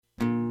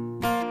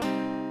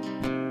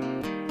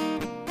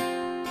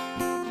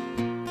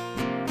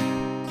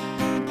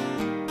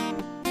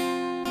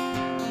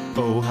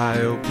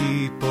Ohio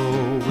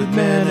people with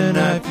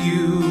Mennonite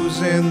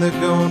views, and they're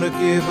gonna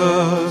give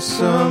us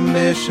some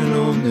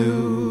missional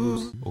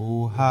news.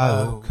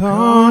 Ohio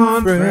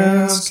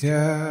Conference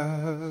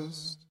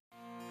Cast.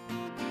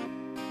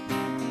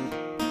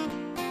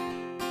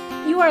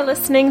 You are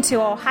listening to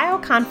Ohio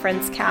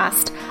Conference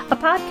Cast, a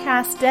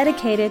podcast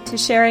dedicated to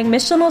sharing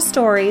missional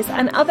stories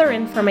and other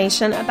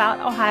information about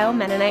Ohio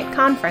Mennonite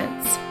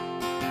Conference.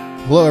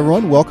 Hello,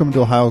 everyone. Welcome to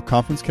Ohio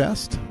Conference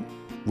Cast.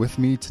 With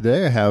me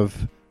today, I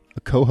have a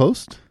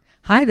co-host.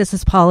 Hi, this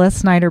is Paula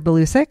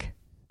Snyder-Belusic.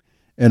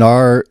 And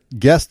our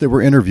guest that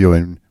we're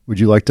interviewing, would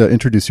you like to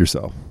introduce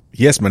yourself?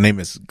 Yes, my name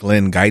is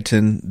Glenn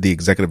Guyton, the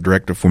Executive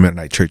Director for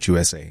Mennonite Church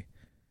USA.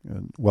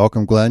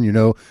 Welcome, Glenn. You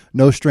know,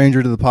 no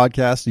stranger to the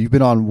podcast. You've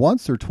been on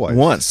once or twice?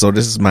 Once, so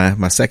this is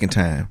my second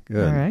time.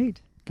 Good. All right.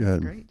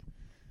 Good. Great.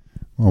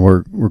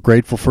 Well, we're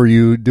grateful for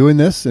you doing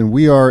this, and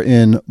we are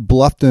in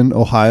Bluffton,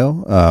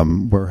 Ohio.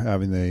 We're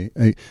having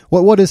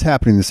what is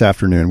happening this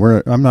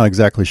afternoon? I'm not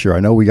exactly sure. I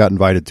know we got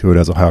invited to it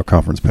as Ohio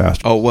Conference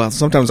pastor. Oh, well,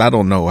 sometimes I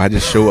don't know. I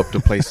just show up to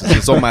places.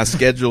 It's on my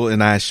schedule,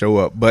 and I show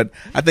up. But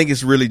I think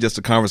it's really just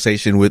a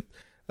conversation with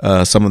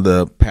some of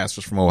the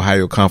pastors from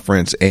Ohio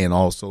Conference and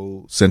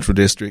also Central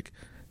District,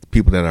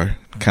 people that are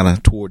kind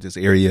of toward this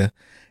area.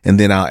 And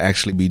then I'll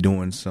actually be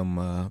doing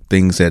some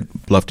things at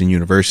Bluffton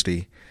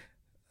University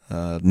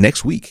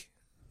next week,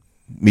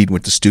 meeting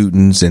with the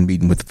students and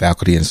meeting with the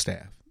faculty and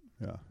staff.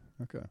 Yeah.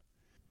 Okay.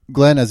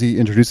 Glenn, as he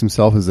introduced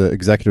himself as the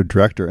executive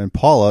director, and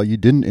Paula, you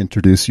didn't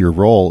introduce your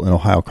role in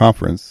Ohio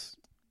Conference.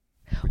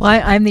 Well,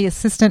 I'm the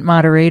assistant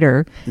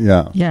moderator.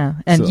 Yeah. Yeah.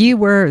 And So- you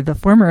were the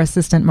former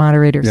assistant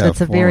moderator. So Yeah,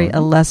 it's a very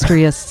former.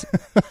 illustrious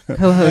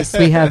co-host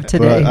we have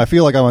today. But I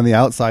feel like I'm on the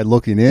outside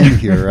looking in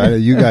here. Right?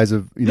 You guys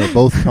have,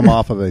 both come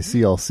off of a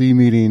CLC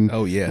meeting.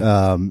 Oh,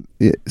 yeah.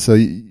 So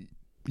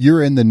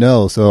you're in the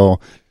know. So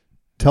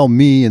tell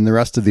me and the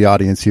rest of the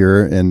audience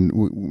here, and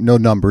no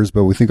numbers,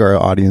 but we think our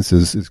audience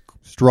is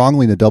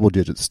strongly in the double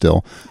digits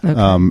still.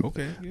 Okay.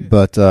 Okay.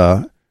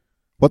 Yeah.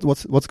 But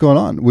what's going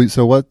on?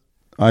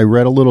 I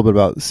read a little bit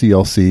about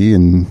CLC,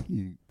 and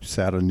you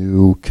sat a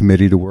new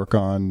committee to work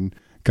on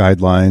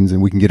guidelines,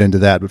 and we can get into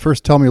that. But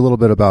first, tell me a little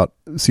bit about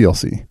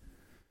CLC.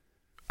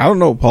 I don't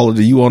know, Paula,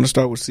 do you want to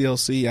start with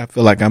CLC? I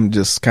feel like I'm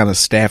just kind of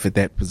staff at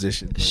that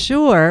position.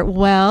 Sure.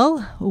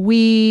 Well,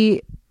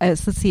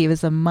 let's see, it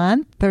was a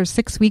month or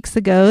 6 weeks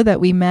ago that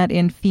we met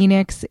in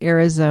Phoenix,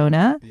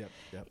 Arizona. Yep.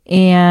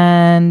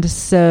 And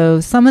so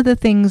some of the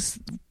things,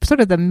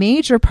 sort of the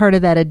major part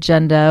of that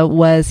agenda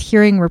was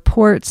hearing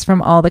reports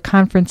from all the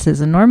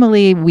conferences. And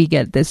normally we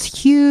get this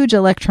huge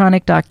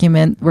electronic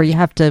document where you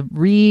have to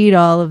read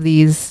all of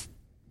these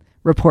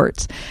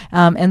reports.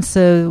 And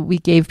so we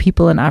gave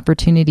people an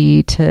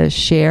opportunity to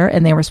share,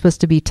 and they were supposed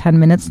to be 10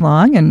 minutes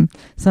long, and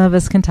some of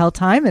us can tell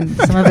time and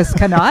some of us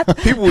cannot.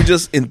 People were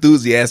just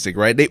enthusiastic,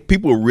 right?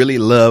 People really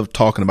love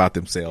talking about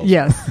themselves.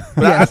 Yes.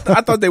 But Yes.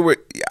 I thought they were.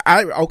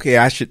 I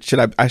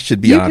should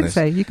be You honest.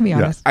 you can be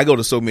honest. I go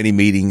to so many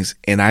meetings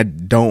and I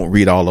don't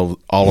read all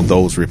of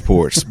those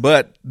reports.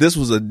 But this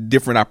was a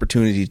different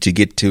opportunity to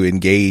get to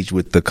engage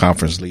with the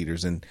conference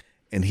leaders and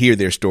hear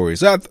their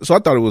stories. So I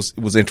thought it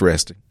was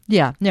interesting.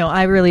 Yeah, no,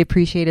 I really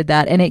appreciated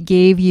that. And it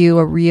gave you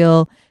a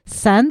real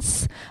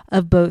sense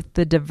of both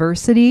the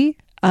diversity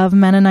of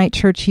Mennonite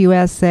Church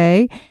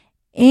USA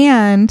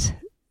and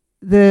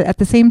at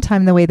the same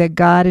time, the way that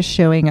God is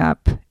showing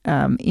up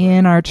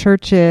in our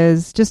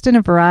churches, just in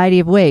a variety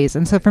of ways.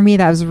 And so for me,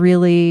 that was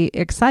really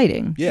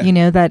exciting.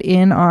 Yeah. That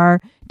in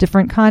our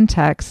different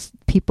contexts,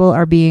 people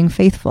are being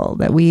faithful,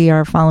 that we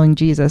are following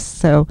Jesus.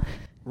 So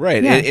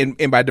Right. Yeah.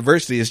 And by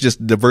diversity, it's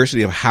just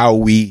diversity of how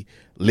we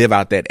live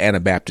out that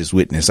Anabaptist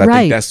witness. I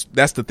Right. think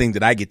that's the thing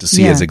that I get to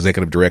see Yeah. as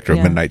executive director of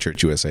Yeah. Mennonite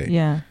Church USA.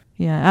 Yeah,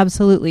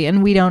 absolutely.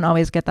 And we don't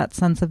always get that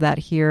sense of that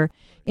here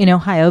in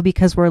Ohio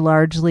because we're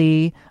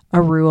largely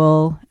a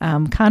rural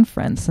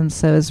conference. And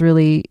so it's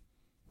really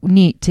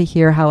neat to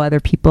hear how other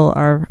people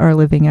are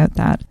living out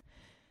that.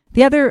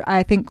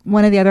 I think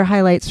one of the other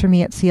highlights for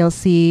me at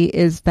CLC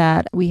is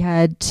that we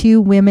had 2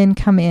 women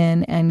come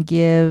in and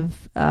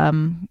give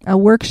a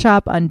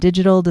workshop on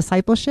digital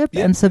discipleship.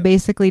 Yeah. And so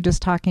basically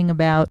just talking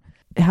about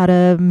how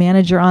to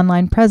manage your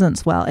online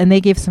presence well. And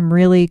they gave some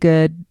really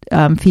good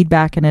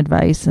feedback and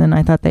advice, and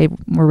I thought they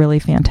were really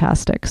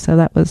fantastic. So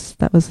that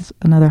was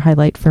another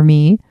highlight for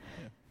me.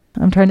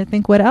 I'm trying to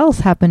think what else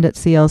happened at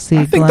CLC.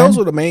 I think Glenn. those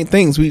were the main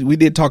things. We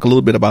did talk a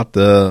little bit about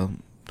the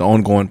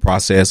ongoing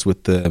process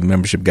with the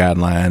membership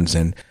guidelines,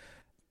 and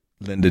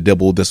Linda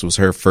Dibble, this was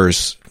her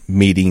first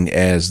meeting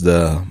as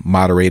the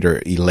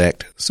moderator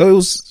elect. So it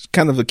was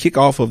kind of the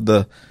kickoff of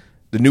the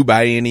new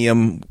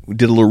biennium. We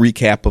did a little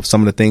recap of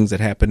some of the things that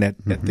happened at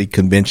the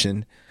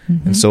convention.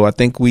 Mm-hmm. And so I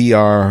think we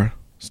are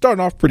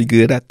starting off pretty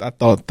good. I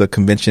thought the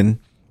convention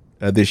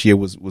this year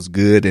was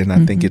good, and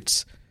I think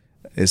it's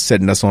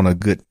setting us on a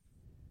good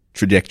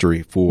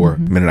trajectory for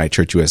Mennonite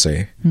Church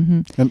USA.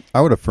 And I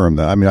would affirm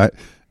that. I mean,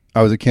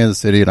 I was at Kansas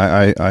City, and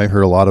I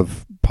heard a lot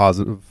of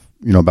positive,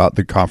 about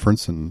the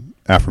conference and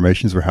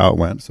affirmations for how it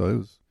went.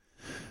 So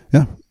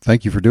Yeah.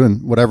 Thank you for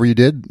doing whatever you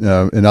did,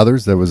 and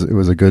others. It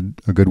was a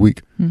good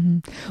week.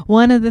 Mm-hmm.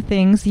 One of the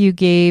things you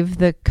gave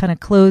the kind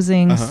of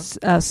closing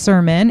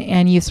sermon,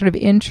 and you sort of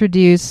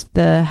introduced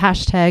the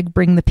hashtag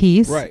Bring the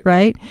Peace,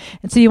 right?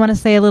 And so you want to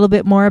say a little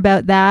bit more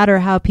about that, or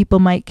how people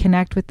might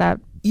connect with that.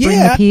 Bring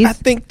the Peace? I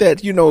think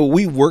that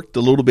we worked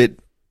a lot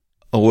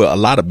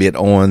bit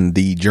on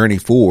the journey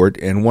forward,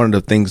 and one of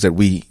the things that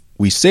we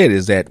said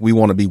is that we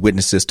want to be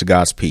witnesses to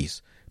God's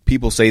peace.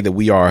 People say that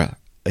we are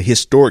a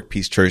historic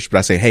peace church, but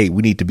I say, hey,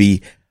 we need to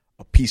be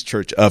a peace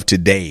church of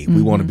today.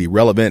 We want to be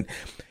relevant.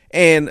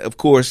 And of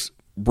course,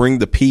 bring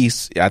the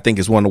peace, I think,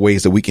 is one of the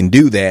ways that we can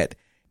do that.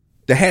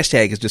 The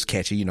hashtag is just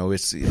catchy.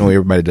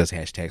 Everybody does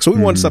hashtags. So we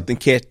want something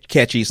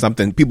catchy,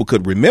 something people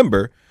could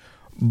remember,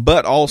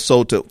 but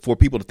also for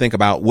people to think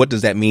about what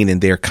does that mean in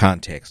their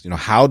context?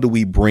 How do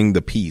we bring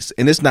the peace?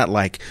 And it's not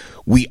like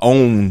we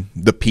own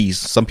the peace.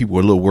 Some people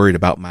are a little worried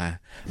about my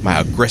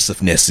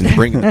aggressiveness in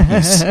bringing the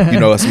peace.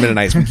 As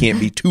Mennonites, we can't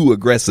be too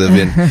aggressive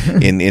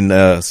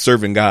in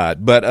serving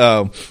God.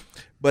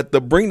 But the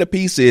bring the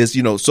peace is,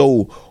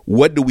 so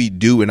what do we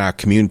do in our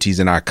communities,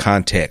 in our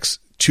context,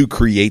 to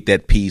create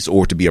that peace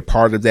or to be a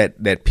part of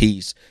that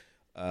peace?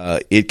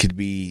 It could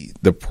be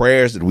the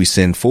prayers that we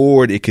send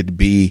forward. It could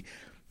be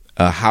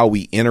how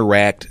we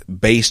interact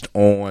based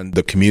on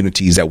the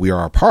communities that we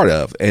are a part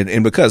of.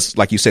 And because,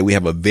 like you said, we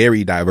have a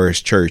very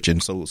diverse church.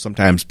 And so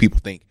sometimes people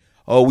think,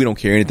 oh, we don't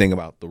care anything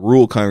about the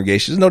rural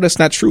congregations. No, that's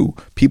not true.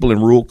 People in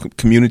rural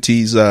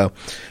communities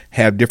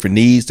have different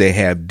needs. They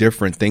have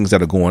different things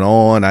that are going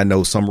on. I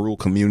know some rural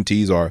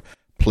communities are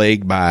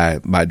plagued by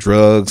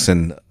drugs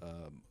and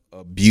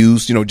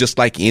abuse, just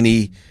like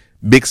any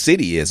big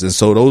city is. And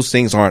so those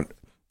things aren't,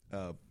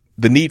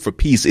 the need for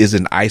peace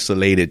isn't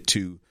isolated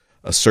to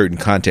a certain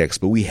context,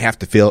 but we have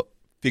to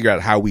figure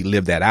out how we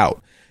live that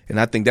out. And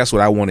I think that's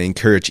what I want to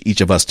encourage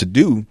each of us to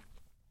do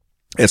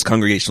as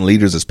congregational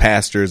leaders, as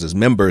pastors, as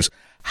members.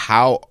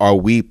 How are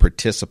we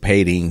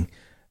participating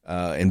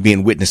and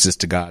being witnesses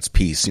to God's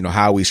peace?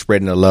 How are we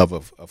spreading the love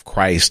of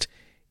Christ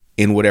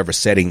in whatever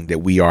setting that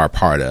we are a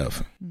part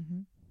of?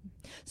 Mm-hmm.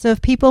 So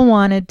if people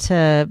wanted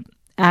to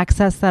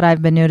access that,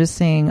 I've been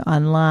noticing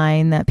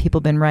online that people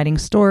have been writing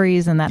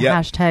stories, and that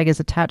hashtag is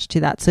attached to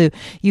that. So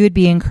you would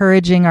be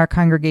encouraging our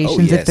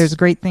congregations, if there's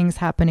great things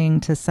happening,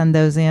 to send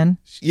those in?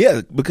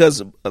 Yeah,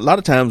 because a lot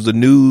of times the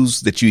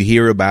news that you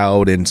hear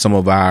about in some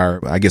of our,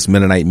 I guess,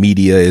 Mennonite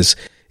media is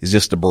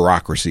just the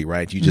bureaucracy,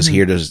 right? You just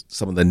hear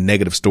some of the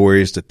negative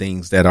stories, the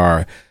things that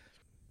are,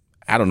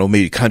 I don't know,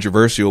 maybe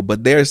controversial,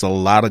 but there's a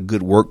lot of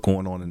good work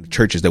going on in the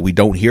churches that we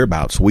don't hear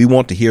about. So we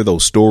want to hear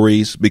those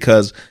stories,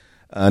 because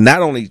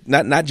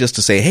not just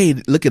to say, hey,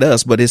 look at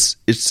us, but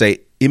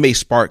it may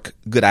spark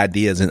good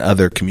ideas in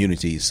other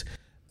communities.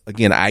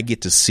 Again, I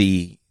get to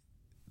see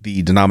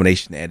the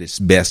denomination at its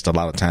best a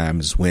lot of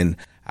times when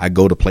I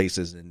go to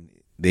places and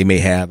they may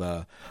have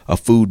a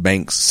food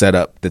bank set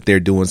up that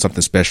they're doing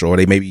something special, or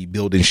they may be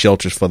building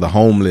shelters for the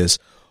homeless,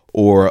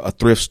 or a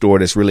thrift store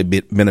that's really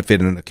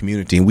benefiting the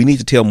community. And we need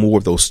to tell more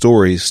of those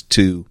stories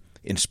to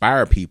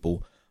inspire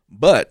people.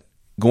 But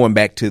going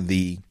back to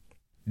the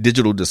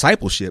digital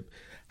discipleship,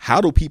 how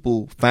do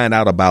people find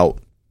out about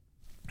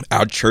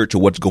our church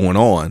or what's going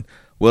on?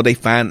 Well, they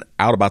find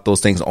out about those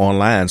things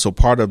online. So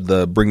part of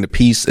the Bring the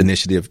Peace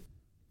initiative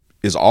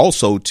is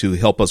also to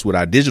help us with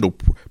our digital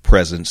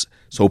presence,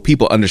 so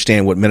people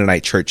understand what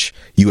Mennonite Church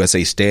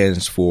USA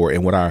stands for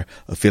and what our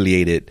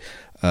affiliated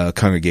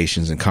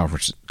congregations and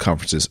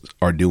conferences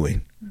are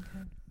doing.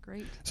 Okay,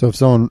 great. So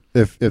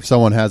if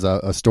someone has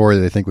a story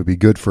they think would be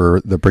good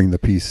for the Bring the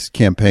Peace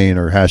campaign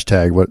or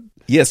hashtag, what?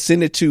 Yes,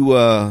 send it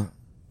to.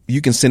 You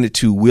can send it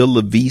to Will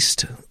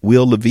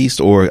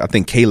Leviste, or I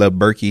think Caleb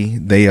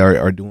Berkey. They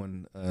are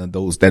doing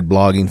that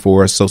blogging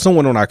for us. So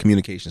someone on our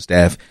communication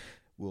staff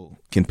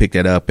can pick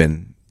that up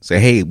and say,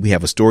 hey, we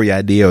have a story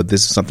idea, or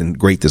this is something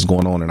great that's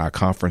going on in our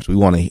conference. We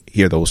want to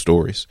hear those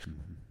stories.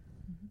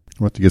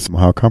 We'll have to get some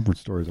Ohio Conference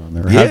stories on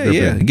there.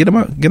 Yeah. Get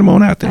them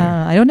on out there.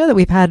 I don't know that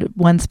we've had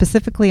one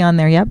specifically on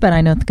there yet, but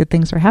I know good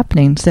things are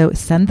happening. So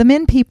send them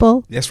in,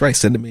 people. That's right.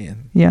 Send them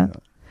in. Yeah.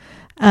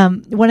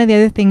 One of the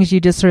other things you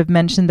just sort of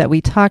mentioned that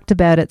we talked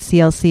about at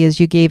CLC is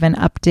you gave an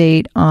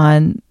update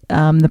on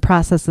the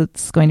process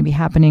that's going to be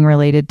happening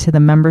related to the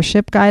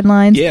membership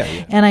guidelines. Yeah.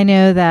 And I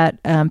know that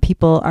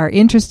people are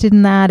interested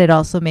in that. It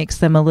also makes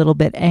them a little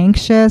bit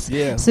anxious.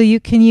 Yeah. So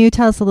can you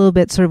tell us a little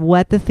bit sort of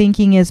what the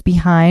thinking is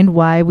behind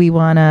why we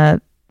want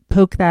to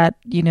poke that,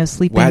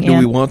 sleeping Why do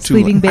we want to?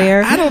 Sleeping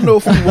bear? I don't know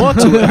if we want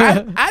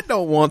to. I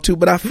don't want to,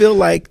 but I feel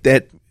like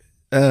that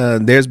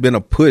there's been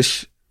a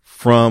push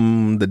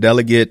from the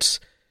delegates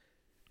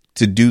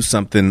to do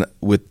something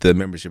with the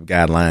membership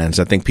guidelines.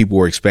 I think people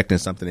were expecting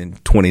something in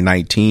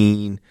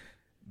 2019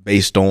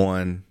 based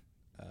on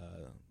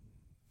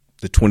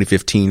the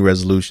 2015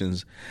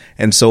 resolutions.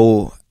 And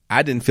so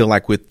I didn't feel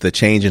like with the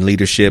change in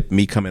leadership,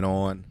 me coming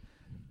on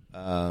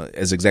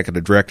as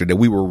executive director, that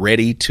we were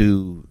ready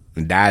to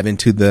dive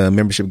into the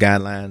membership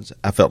guidelines.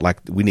 I felt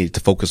like we needed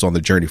to focus on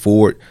the journey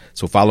forward.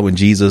 So following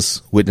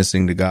Jesus,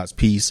 witnessing to God's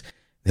peace,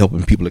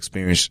 helping people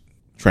experience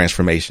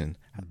transformation.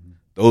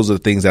 Those are the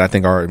things that I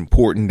think are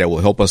important that will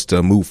help us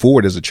to move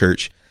forward as a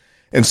church.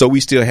 And so we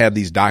still have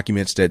these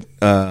documents that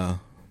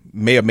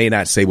may or may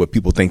not say what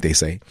people think they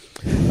say.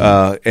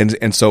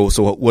 And so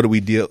what do we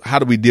deal? How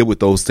do we deal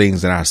with those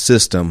things in our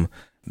system?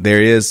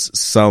 There is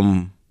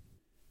some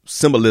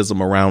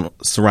symbolism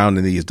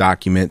surrounding these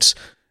documents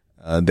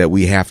that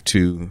we have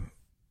to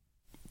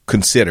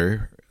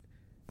consider.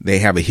 They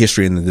have a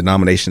history in the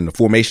denomination, the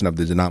formation of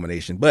the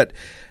denomination, but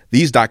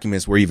these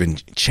documents were even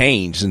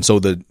changed. And so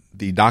the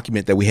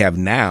document that we have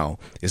now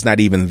is not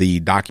even the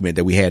document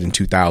that we had in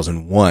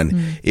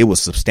 2001. It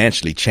was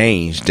substantially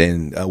changed,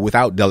 and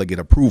without delegate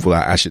approval,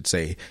 I should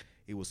say,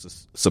 it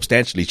was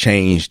substantially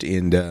changed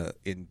in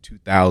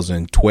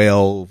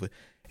 2012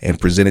 and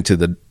presented to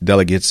the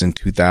delegates in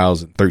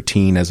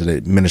 2013 as an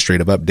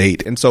administrative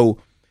update. And so,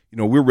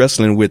 we're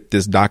wrestling with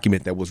this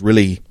document that was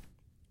really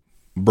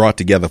brought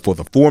together for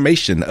the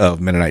formation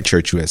of Mennonite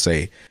Church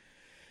USA.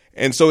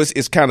 And so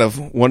it's kind of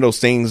one of those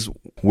things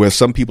where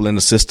some people in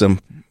the system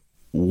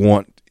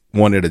want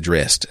it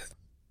addressed.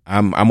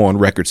 I'm on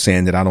record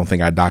saying that I don't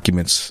think our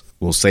documents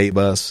will save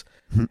us.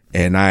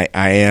 And I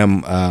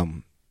am, I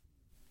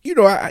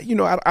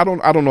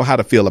don't know how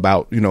to feel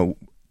about,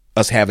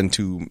 us having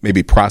to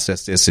maybe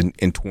process this in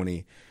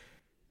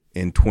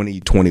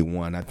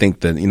 2021. I think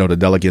that, the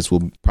delegates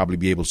will probably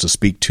be able to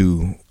speak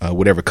to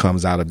whatever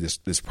comes out of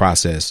this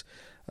process.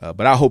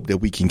 But I hope that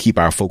we can keep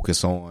our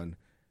focus on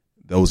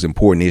those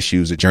important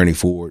issues, the journey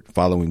forward,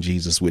 following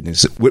Jesus,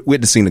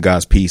 witnessing to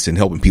God's peace, and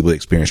helping people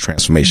experience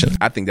transformation.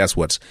 I think that's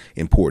what's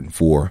important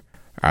for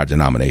our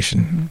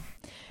denomination.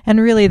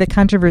 And really, the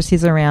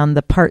controversies around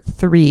the part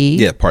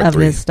 3 of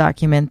this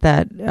document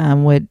that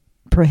would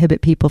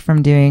prohibit people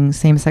from doing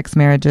same-sex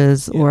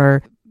marriages,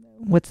 or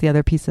what's the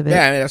other piece of it?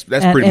 Yeah, that's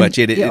pretty much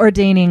it.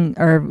 Ordaining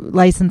or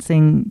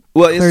licensing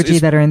clergy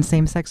that are in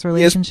same-sex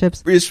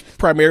relationships. It's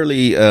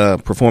primarily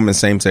performing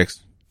same-sex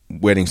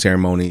wedding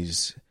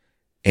ceremonies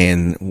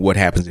and what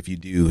happens if you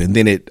do. And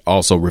then it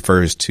also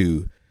refers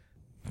to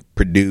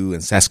Purdue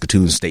and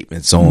Saskatoon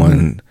statements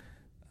on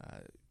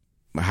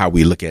how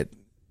we look at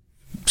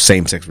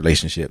same-sex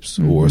relationships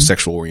or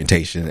sexual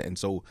orientation. And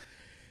so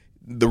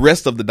the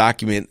rest of the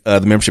document,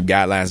 the membership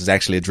guidelines, is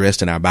actually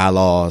addressed in our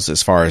bylaws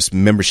as far as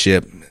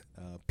membership.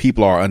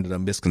 People are under the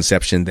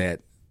misconception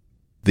that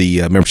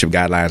the membership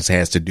guidelines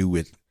has to do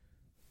with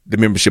the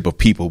membership of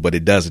people, but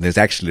it doesn't. It's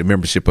actually the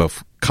membership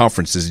of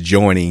conferences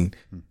joining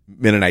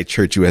Mennonite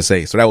Church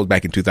USA. So that was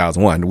back in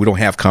 2001. We don't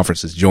have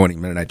conferences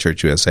joining Mennonite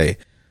Church USA.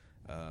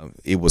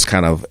 It was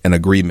kind of an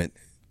agreement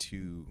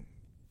to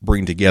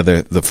bring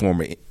together the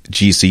former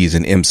GCs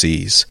and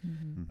MCs.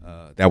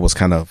 That was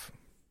kind of,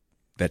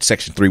 that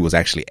Section 3 was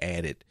actually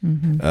added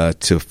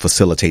to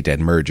facilitate that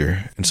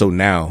merger. And so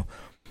now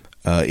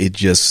it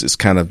just is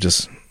kind of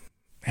just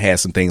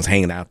has some things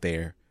hanging out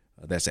there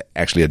that's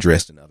actually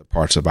addressed in other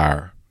parts of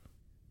our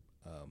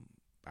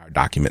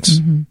documents.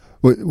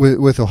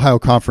 With Ohio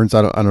Conference,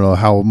 I don't know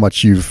how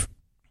much you've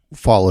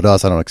followed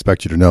us. I don't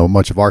expect you to know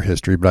much of our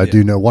history, but I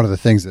do know one of the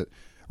things that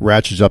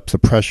ratchets up the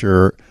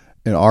pressure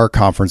in our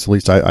conference, at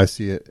least I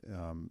see it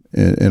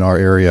in our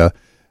area,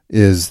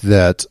 is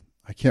that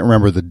I can't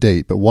remember the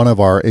date, but one of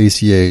our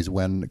ACAs,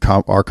 when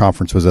our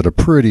conference was at a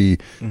pretty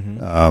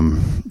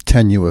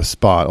tenuous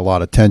spot, a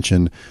lot of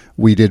tension,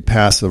 we did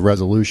pass a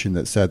resolution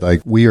that said,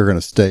 like, we are going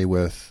to stay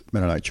with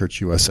Mennonite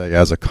Church USA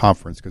as a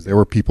conference, because there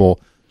were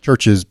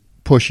churches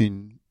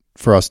pushing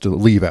for us to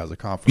leave as a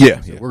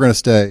conference. So we're going to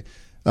stay.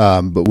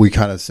 But we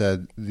kind of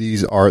said,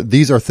 these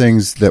are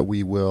things that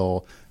we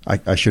will,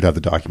 I should have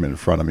the document in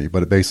front of me,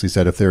 but it basically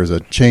said if there is a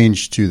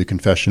change to the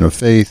confession of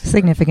faith.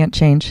 Significant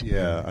change.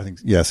 Yeah, I think,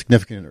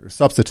 significant or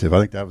substantive. I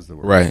think that was the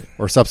word. Right.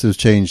 Or substantive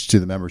change to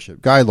the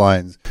membership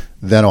guidelines,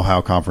 then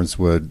Ohio Conference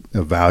would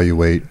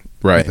evaluate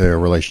their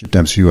relationship to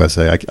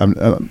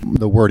MCUSA.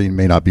 The wording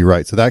may not be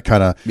right. So that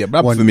kind of. Yeah,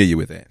 but I'm familiar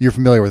with that. You're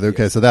familiar with it.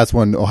 Okay, so that's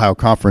when Ohio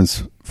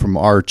Conference, from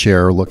our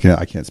chair looking at,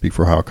 I can't speak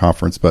for Ohio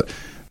Conference, but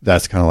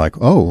that's kind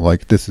of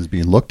like, this is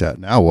being looked at.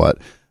 Now what?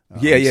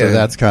 So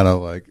that's kind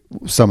of like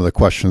some of the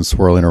questions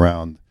swirling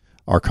around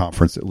our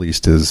conference, at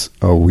least, is,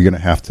 are we going to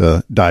have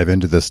to dive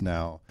into this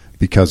now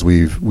because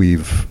we've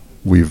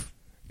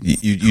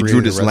You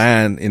drew this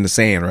line in the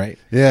sand, right?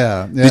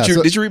 Yeah.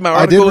 Did you read my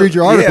article? I did read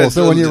your article.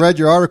 So when you read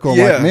your article, I'm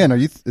like, man,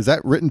 is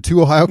that written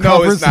to Ohio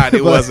Conference? No, it's not.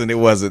 It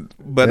wasn't.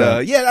 But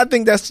I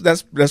think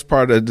that's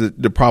part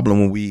of the problem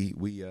when we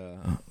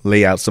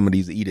lay out some of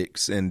these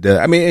edicts. And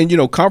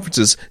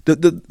conferences.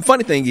 The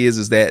funny thing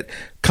is that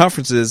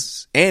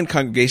conferences and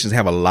congregations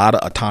have a lot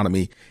of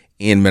autonomy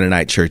in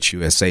Mennonite Church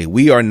USA.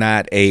 We are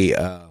not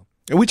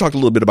and we talked a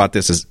little bit about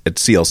this at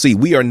CLC.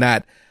 We are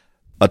not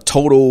a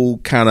total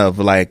kind of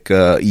like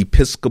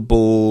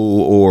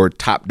Episcopal or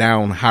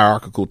top-down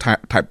hierarchical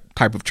type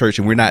of church,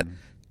 and we're not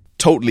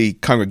totally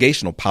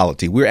congregational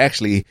polity. We're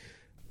actually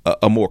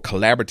a more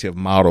collaborative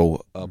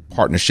model of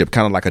partnership,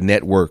 kind of like a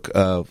network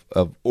of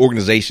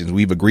organizations.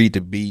 We've agreed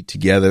to be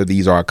together.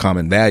 These are our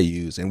common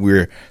values, and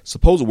we're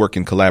supposed to work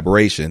in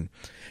collaboration.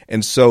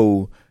 And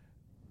so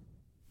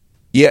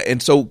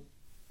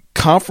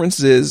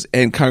conferences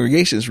and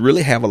congregations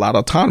really have a lot of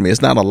autonomy.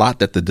 It's not a lot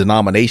that the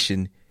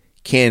denomination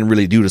can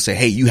really do to say,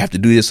 hey, you have to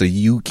do this or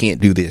you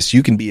can't do this.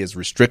 You can be as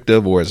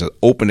restrictive or as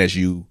open as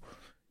you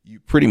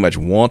pretty much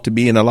want to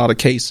be in a lot of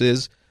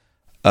cases.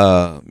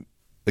 Again,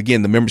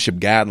 the membership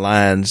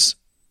guidelines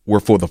were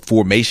for the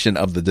formation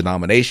of the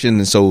denomination.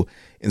 And so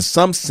in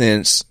some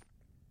sense,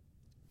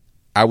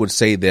 I would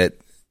say that,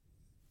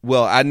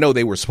 well, I know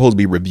they were supposed to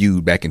be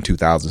reviewed back in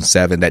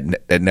 2007.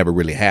 That never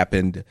really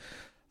happened.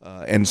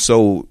 And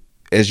so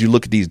as you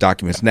look at these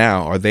documents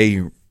now,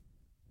 is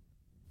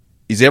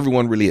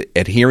everyone really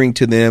adhering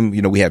to them?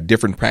 You know, we have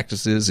different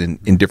practices in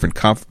different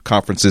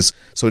conferences.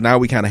 So now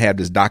we kind of have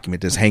this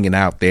document that's hanging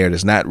out there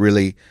that's not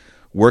really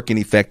working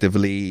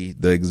effectively.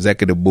 The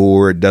executive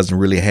board doesn't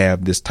really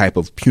have this type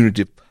of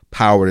punitive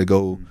power to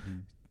go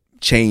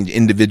change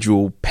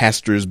individual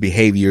pastors'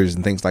 behaviors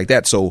and things like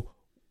that. So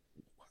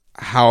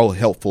how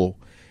helpful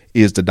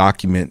is the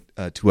document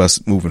to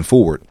us moving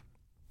forward?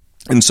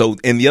 And so,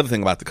 and the other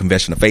thing about the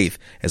Confession of Faith,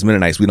 as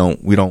Mennonites, we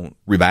don't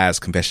revise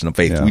Confession of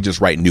Faith. Yeah. We just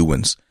write new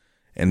ones.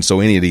 And so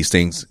any of these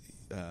things,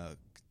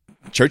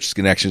 churches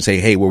can actually say,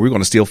 hey, well, we're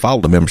going to still follow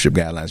the membership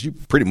guidelines. You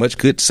pretty much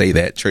could say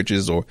that,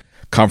 churches or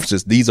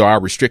conferences, these are our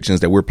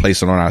restrictions that we're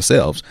placing on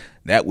ourselves.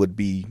 That would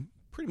be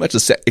pretty much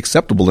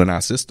acceptable in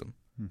our system.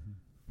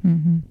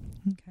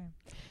 Okay.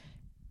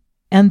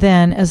 And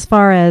then as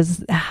far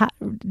as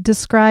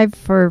describe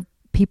for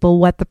people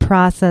what the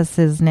process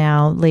is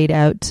now laid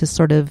out to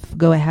sort of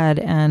go ahead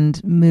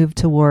and move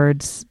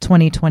towards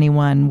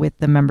 2021 with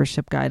the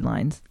membership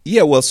guidelines.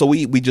 Yeah, well, so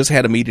we just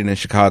had a meeting in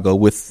Chicago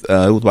with it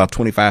was about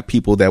 25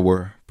 people that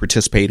were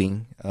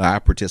participating. I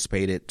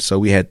participated. So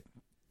we had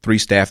 3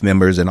 staff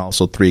members and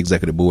also 3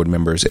 executive board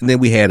members. And then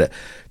we had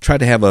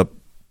tried to have a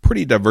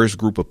pretty diverse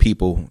group of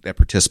people that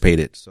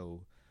participated. So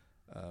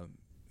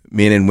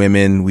men and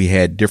women, we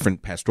had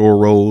different pastoral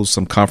roles,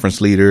 some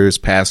conference leaders,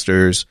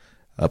 pastors,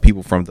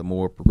 people from the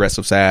more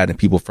progressive side and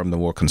people from the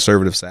more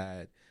conservative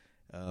side,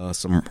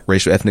 some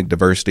racial ethnic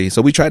diversity.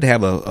 So we tried to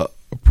have a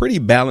pretty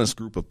balanced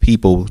group of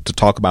people to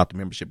talk about the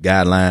membership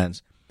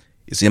guidelines,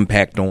 its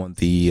impact on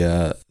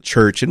the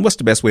church, and what's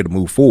the best way to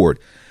move forward.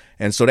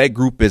 And so that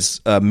group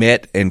is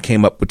met and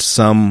came up with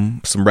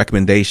some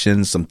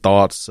recommendations, some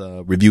thoughts,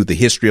 reviewed the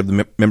history of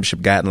the membership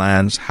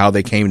guidelines, how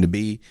they came to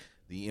be,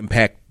 the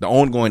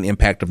ongoing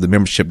impact of the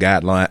membership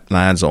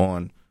guidelines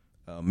on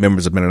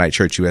members of Mennonite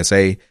Church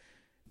USA.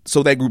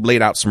 So that group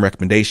laid out some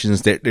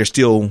recommendations. They're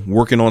still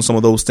working on some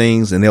of those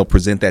things, and they'll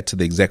present that to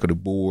the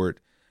executive board,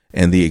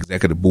 and the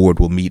executive board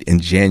will meet in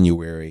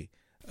January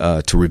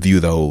to review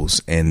those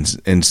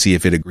and see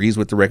if it agrees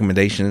with the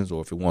recommendations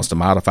or if it wants to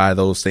modify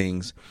those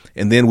things.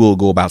 And then we'll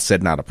go about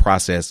setting out a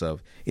process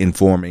of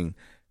informing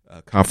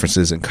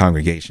conferences and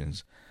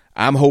congregations.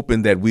 I'm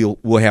hoping that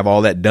we'll have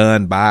all that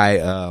done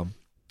by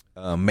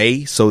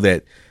May so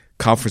that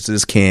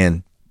conferences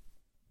can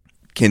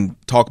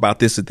talk about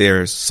this at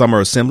their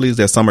summer assemblies,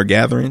 their summer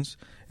gatherings,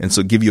 and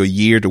so give you a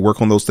year to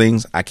work on those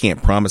things. I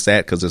can't promise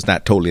that because it's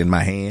not totally in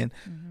my hand.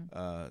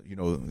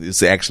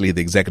 It's actually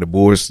the executive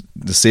board's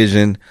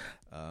decision.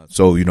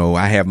 So,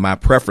 I have my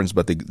preference,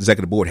 but the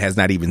executive board has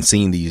not even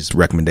seen these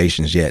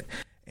recommendations yet.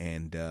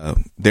 And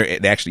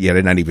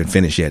they're not even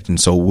finished yet. And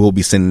so we'll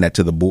be sending that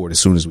to the board as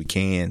soon as we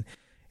can.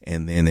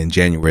 And then in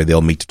January,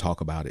 they'll meet to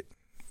talk about it.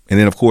 And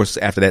then, of course,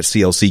 after that,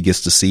 CLC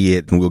gets to see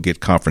it, and we'll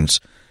get conference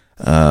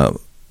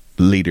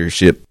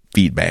leadership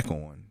feedback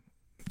on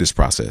this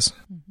process.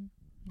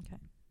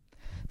 Okay.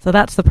 So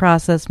that's the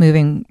process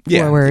moving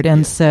forward.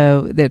 And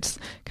so it's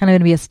kind of going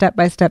to be a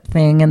step-by-step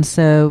thing. And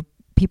so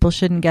people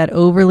shouldn't get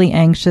overly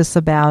anxious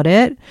about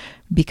it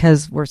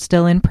because we're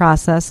still in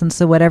process. And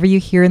so whatever you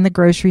hear in the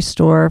grocery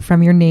store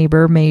from your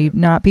neighbor may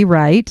not be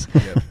right.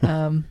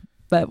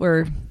 But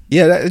we're...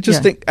 I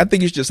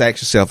think you should just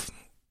ask yourself,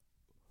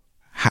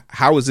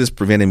 how is this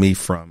preventing me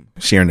from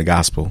sharing the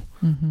gospel?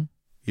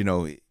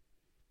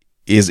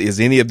 Is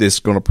any of this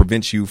going to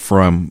prevent you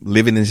from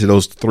living into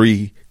those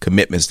 3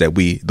 commitments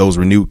those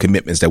renewed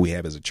commitments that we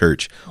have as a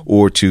church,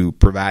 or to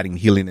providing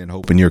healing and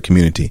hope in your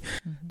community?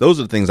 Those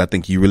are the things I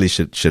think you really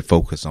should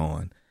focus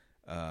on.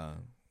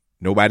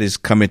 Nobody's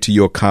coming to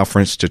your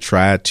conference to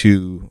try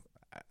to,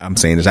 I'm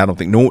saying this, I don't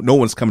think no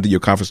one's coming to your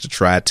conference to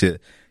try to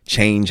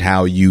change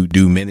how you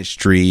do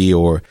ministry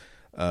or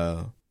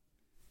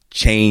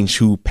change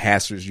who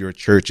pastors your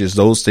churches.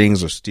 Those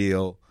things are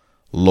still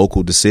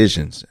local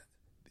decisions.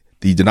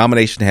 The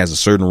denomination has a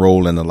certain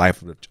role in the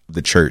life of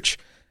the church,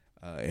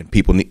 and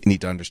people need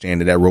to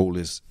understand that role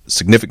is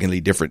significantly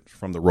different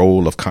from the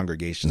role of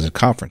congregations and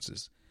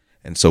conferences.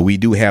 And so we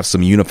do have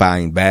some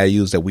unifying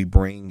values that we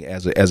bring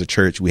as a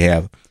church. We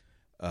have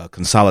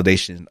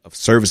consolidation of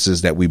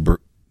services that we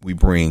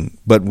bring,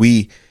 but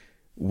we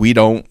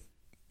don't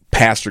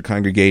pastor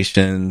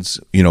congregations.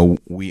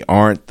 We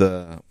aren't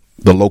the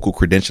local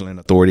credentialing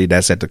authority.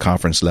 That's at the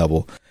conference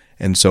level.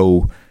 And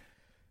so,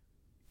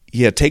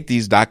 take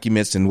these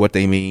documents and what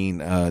they mean.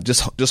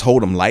 Just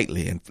hold them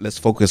lightly, and let's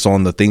focus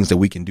on the things that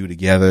we can do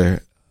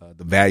together,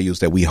 the values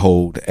that we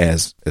hold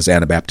as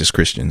Anabaptist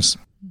Christians.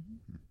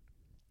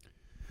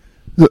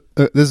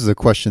 This is a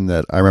question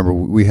that I remember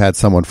we had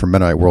someone from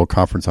Mennonite World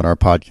Conference on our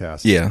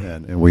podcast. Yeah.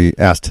 And we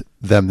asked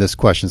them this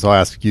question. So I'll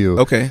ask you.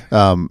 Okay.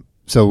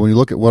 So when you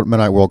look at what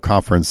Mennonite World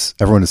Conference,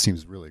 everyone just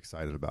seems really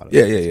excited about it.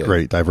 Yeah. It's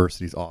great.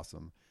 Diversity is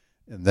awesome.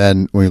 And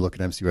then when you look at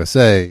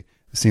MCUSA,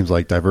 it seems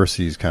like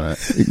diversity is kind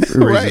of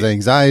raises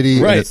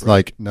anxiety. Right. And it's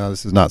like, no,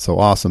 this is not so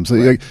awesome. So,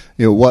 you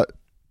know, what,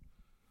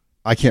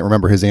 I can't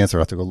remember his answer.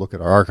 I have to go look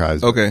at our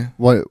archives. Okay.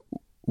 What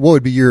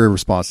would be your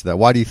response to that?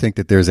 Why do you think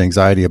that there's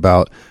anxiety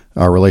about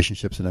our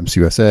relationships in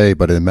MCUSA,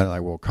 but in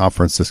Mennonite World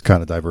Conference, this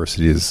kind of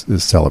diversity is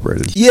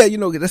celebrated? Yeah, you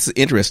know, that's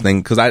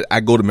interesting because I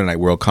go to Mennonite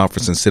World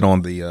Conference and sit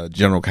on the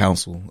general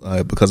council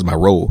because of my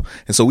role.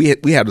 And so we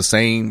have the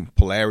same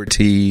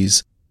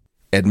polarities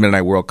at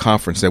Mennonite World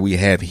Conference that we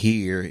have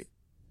here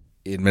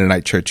in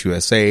Mennonite Church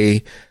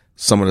USA,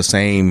 some of the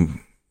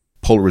same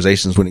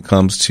polarizations when it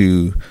comes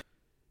to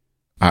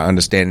our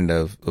understanding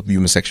of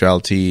human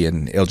sexuality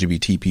and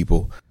LGBT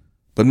people.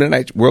 But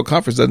Mennonite World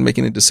Conference doesn't make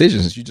any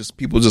decisions.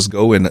 People just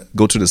go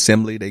to the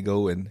assembly. They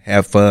go and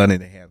have fun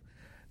and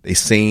they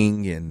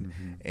sing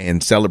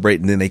and celebrate,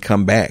 and then they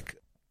come back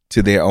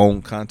to their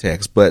own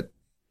context. But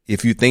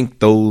if you think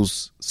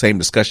those same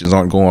discussions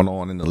aren't going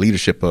on in the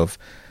leadership of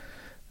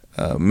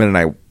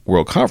Mennonite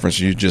World Conference,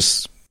 you're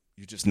just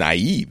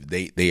naive.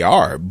 They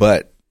are,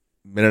 but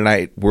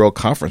Mennonite World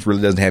Conference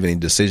really doesn't have any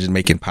decision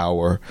making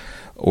power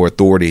or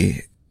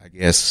authority, I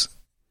guess,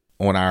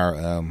 on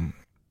our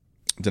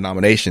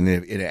denomination.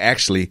 It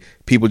actually,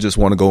 people just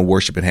want to go and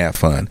worship and have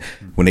fun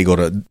when they go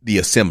to the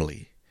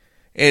assembly.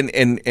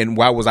 And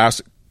why was our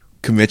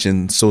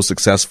convention so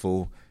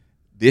successful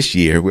this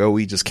year? Well,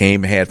 we just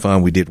came and had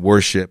fun. We did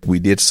worship. We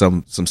did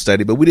some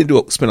study, but we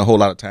didn't spend a whole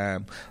lot of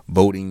time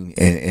voting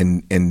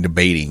and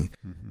debating.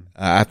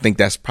 I think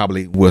that's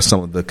probably where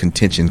some of the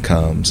contention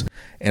comes.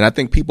 And I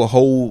think people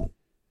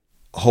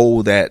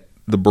hold that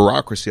the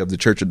bureaucracy of the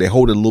church, they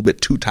hold it a little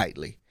bit too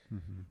tightly.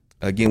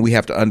 Again, we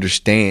have to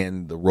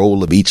understand the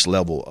role of each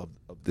level of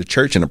the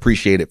church and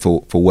appreciate it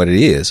for what it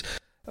is.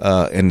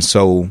 And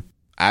so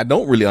I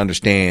don't really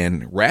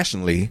understand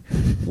rationally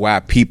why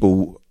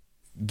people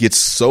get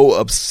so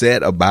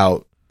upset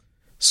about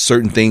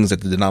certain things that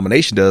the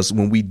denomination does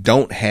when we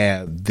don't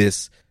have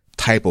this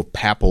type of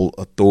papal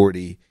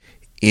authority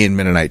in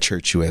Mennonite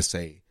Church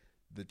USA.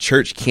 The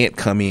church can't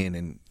come in,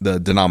 and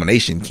the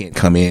denomination can't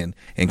come in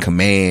and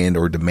command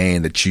or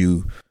demand that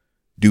you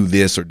do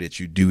this or that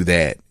you do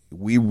that.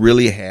 We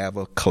really have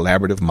a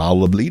collaborative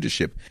model of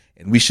leadership,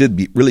 and we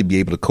should really be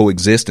able to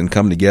coexist and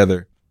come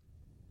together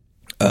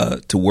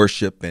to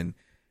worship. And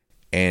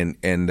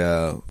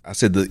I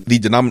said the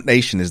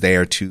denomination is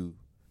there to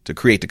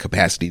create the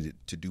capacity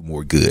to do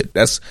more good.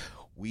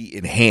 We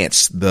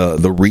enhance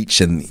the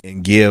reach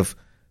and give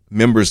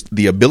members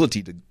the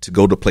ability to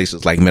go to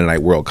places like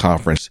Mennonite World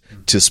Conference,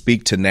 to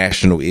speak to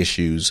national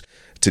issues,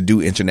 to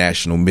do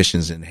international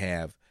missions, and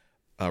have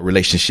a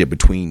relationship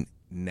between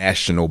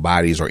national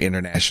bodies or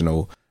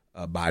international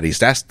bodies.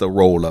 That's the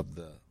role of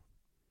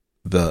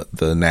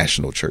the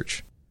national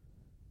church.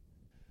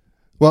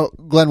 Well,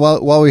 Glenn,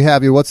 while we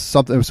have you, what's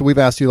something? So we've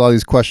asked you a lot of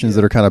these questions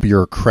that are kind of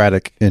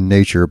bureaucratic in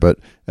nature, but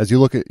as you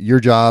look at your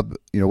job,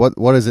 you know,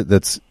 what is it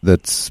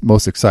that's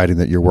most exciting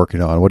that you're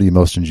working on? What do you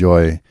most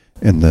enjoy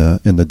in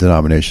the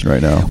denomination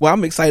right now? Well,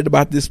 I'm excited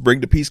about this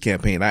Bring the Peace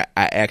campaign. I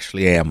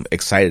actually am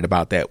excited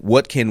about that.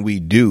 What can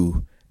we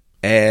do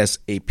as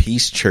a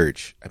peace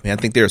church? I mean, I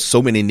think there are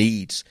so many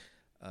needs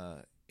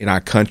in our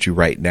country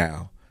right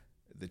now.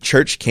 The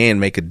church can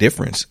make a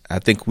difference. I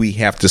think we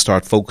have to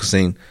start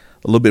focusing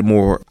a little bit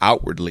more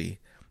outwardly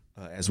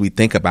as we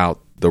think about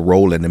the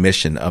role and the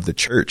mission of the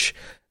church.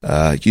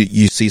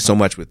 You see so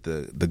much with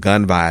the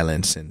gun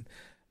violence and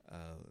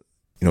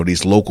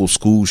these local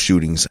school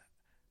shootings.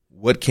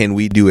 What can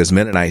we do as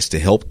Mennonites to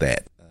help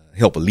that,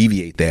 help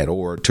alleviate that,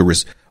 or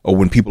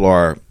when people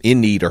are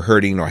in need or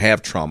hurting or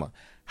have trauma?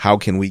 How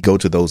can we go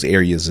to those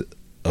areas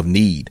of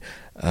need?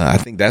 I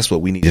think that's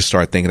what we need to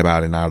start thinking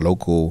about in our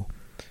local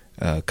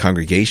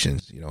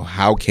congregations.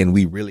 How can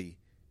we really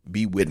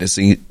be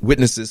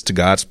witnesses to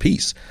God's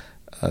peace?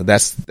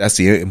 That's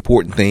the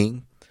important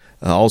thing.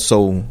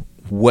 Also,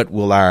 what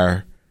will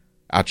our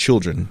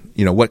children,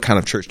 what kind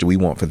of church do we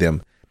want for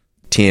them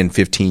 10,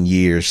 15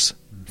 years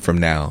from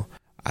now?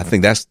 I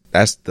think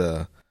that's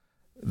the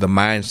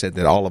mindset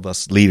that all of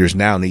us leaders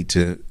now need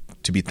to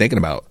be thinking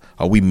about.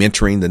 Are we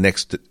mentoring the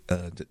next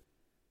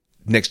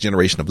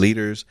generation of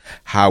leaders?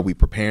 How are we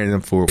preparing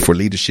them for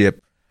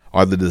leadership?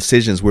 Are the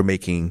decisions we're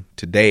making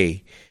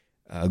today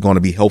going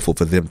to be helpful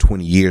for them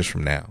 20 years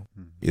from now?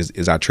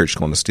 Is our church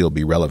going to still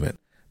be relevant?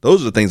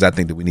 Those are the things I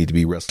think that we need to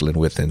be wrestling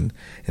with and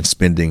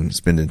spending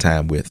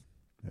time with.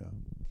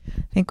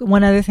 I think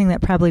one other thing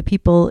that probably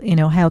people in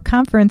Ohio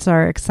Conference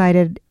are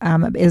excited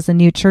is a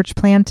new church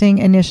planting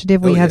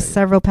initiative. We have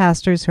several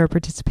pastors who are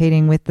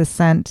participating with the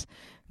Sent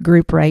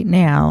group right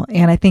now.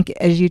 And I think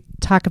as you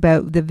talk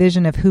about the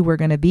vision of who we're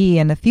going to be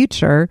in the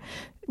future,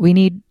 we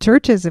need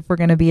churches if we're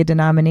going to be a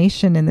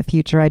denomination in the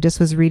future. I just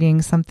was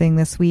reading something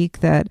this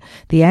week that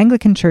the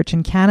Anglican Church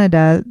in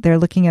Canada, they're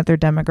looking at their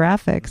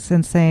demographics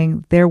and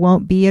saying there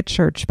won't be a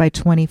church by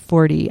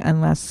 2040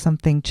 unless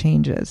something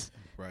changes.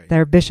 Right.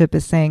 Their bishop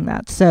is saying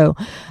that. So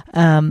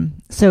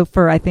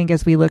for, I think,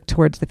 as we look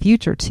towards the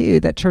future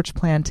too, that church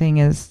planting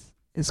is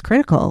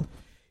critical.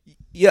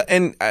 Yeah,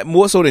 and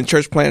more so than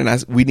church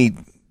planting, we need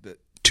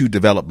to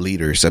develop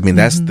leaders. I mean,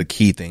 that's the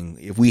key thing.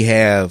 If we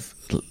have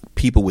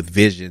people with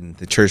vision,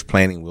 the church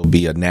planting will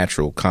be a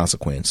natural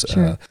consequence.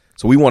 Sure.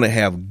 So we want to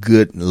have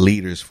good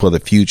leaders for the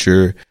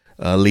future.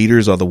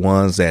 Leaders are the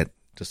ones that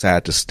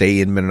decide to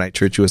stay in Mennonite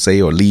Church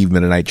USA or leave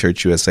Mennonite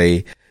Church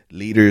USA.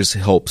 Leaders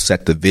help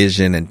set the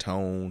vision and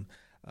tone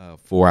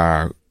for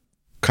our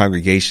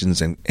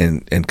congregations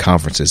and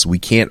conferences. We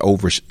can't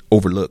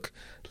overlook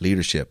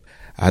leadership.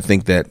 I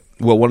think that,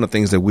 one of the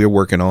things that we're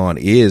working on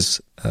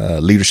is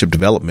leadership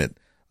development.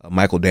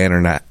 Michael Danner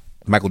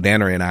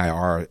and I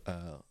are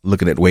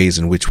looking at ways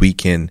in which we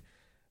can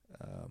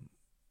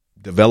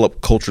develop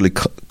culturally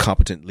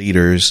competent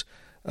leaders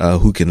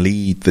who can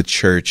lead the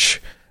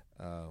church,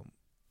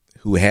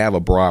 who have a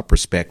broad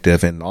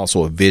perspective and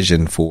also a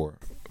vision for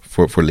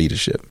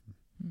leadership.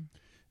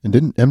 And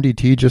didn't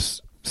MDT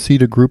just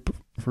seed a group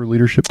for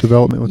leadership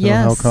development with the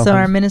Ohio Conference? So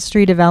our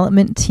ministry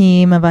development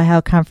team of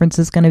Ohio Conference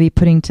is going to be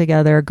putting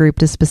together a group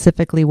to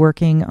specifically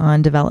working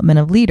on development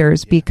of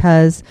leaders,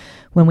 because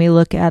when we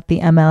look at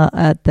the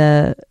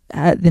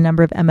the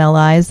number of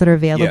MLIs that are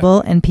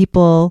available and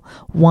people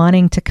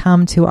wanting to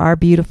come to our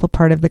beautiful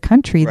part of the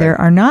country, there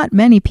are not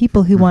many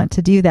people who want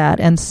to do that.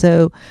 And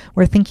so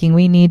we're thinking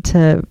we need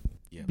to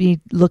be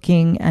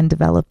looking and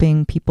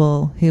developing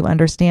people who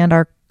understand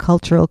our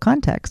cultural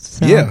context.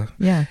 So, yeah.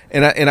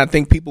 And I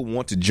think people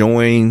want to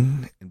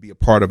join and be a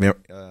part of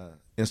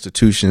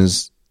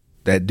institutions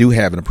that do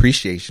have an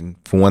appreciation,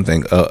 for one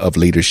thing, of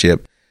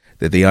leadership,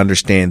 that they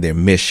understand their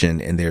mission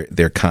and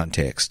their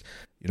context.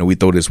 You know, we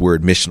throw this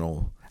word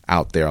missional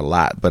out there a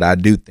lot, but I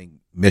do think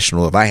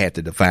missional, if I had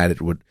to define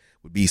it, would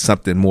be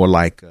something more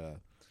like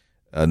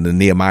the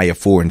Nehemiah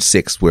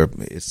 4:6, where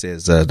it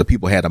says the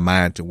people had a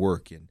mind to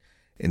work.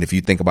 And if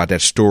you think about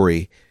that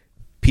story,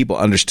 people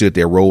understood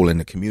their role in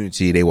the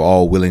community. They were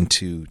all willing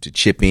to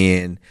chip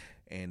in,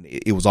 and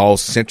it was all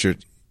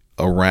centered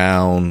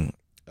around,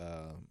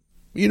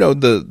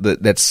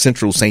 that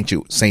central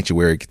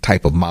sanctuary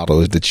type of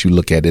model that you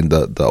look at in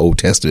the Old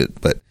Testament.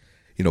 But,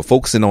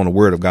 focusing on the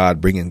Word of God,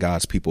 bringing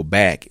God's people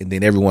back, and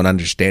then everyone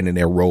understanding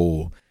their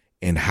role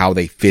and how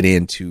they fit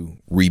into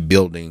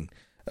rebuilding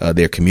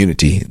their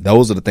community.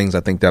 Those are the things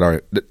I think that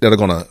are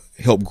going to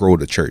help grow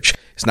the church.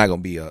 It's not going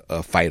to be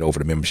a fight over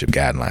the membership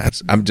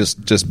guidelines. I'm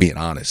just being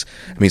honest.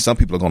 I mean, some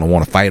people are going to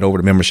want to fight over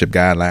the membership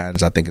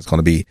guidelines. I think it's going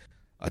to be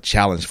a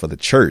challenge for the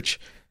church.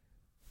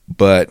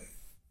 But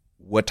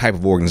what type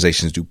of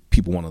organizations do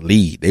people want to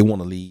lead? They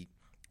want to lead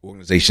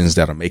organizations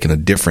that are making a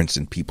difference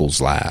in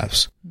people's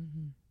lives.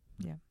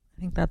 Yeah,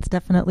 I think that's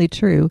definitely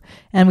true.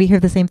 And we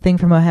hear the same thing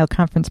from Ohio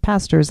Conference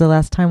pastors. The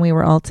last time we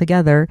were all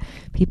together,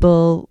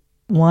 people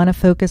want to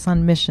focus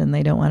on mission.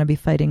 They don't want to be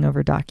fighting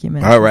over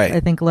documents. All right. I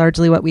think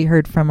largely what we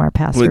heard from our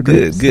pastor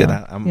groups. Good.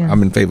 So,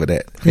 I'm in favor of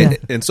that. Yeah.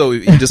 And so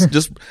you just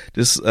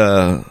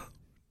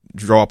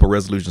draw up a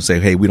resolution and say,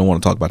 hey, we don't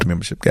want to talk about the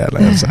membership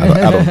guidelines.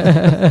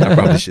 I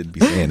probably shouldn't be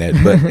saying that,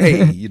 but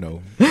hey,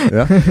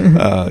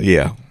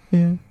 yeah.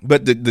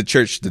 But the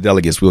church, the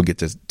delegates will get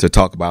to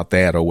talk about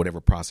that, or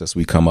whatever process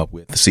we come up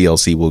with. The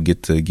CLC will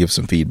get to give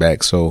some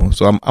feedback. So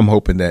I'm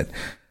hoping that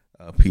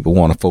people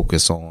want to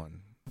focus on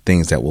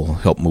things that will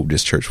help move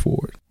this church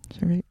forward.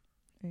 Right.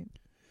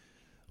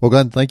 Well,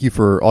 Glenn, thank you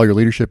for all your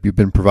leadership you've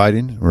been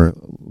providing. We're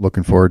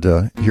looking forward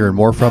to hearing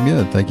more from you,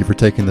 and thank you for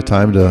taking the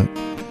time to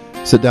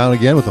sit down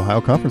again with Ohio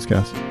Conference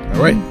Cast.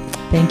 All right.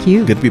 Thank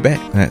you. Good to be back.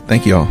 All right.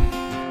 Thank you all.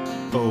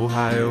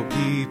 Ohio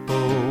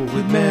people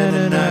with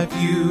Mennonite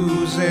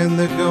views, and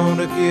they're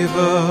gonna give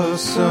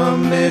us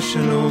some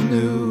missional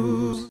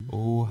news.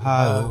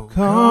 Ohio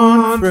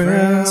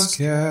Conference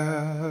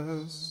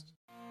Cast.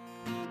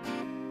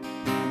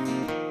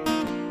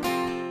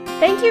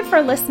 Thank you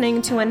for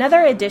listening to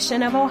another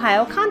edition of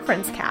Ohio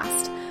Conference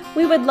Cast.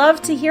 We would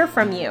love to hear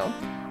from you.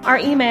 Our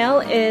email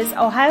is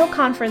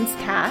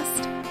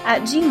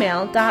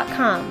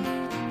ohioconferencecast@gmail.com.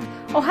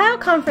 Ohio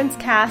Conference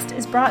Cast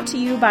is brought to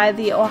you by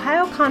the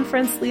Ohio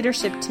Conference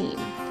Leadership Team,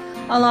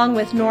 along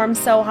with Norm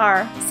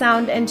Sohar,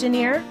 sound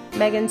engineer,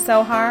 Megan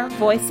Sohar,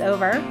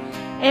 voiceover,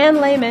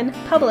 Ann Lehman,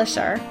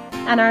 publisher,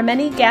 and our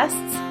many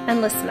guests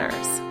and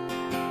listeners.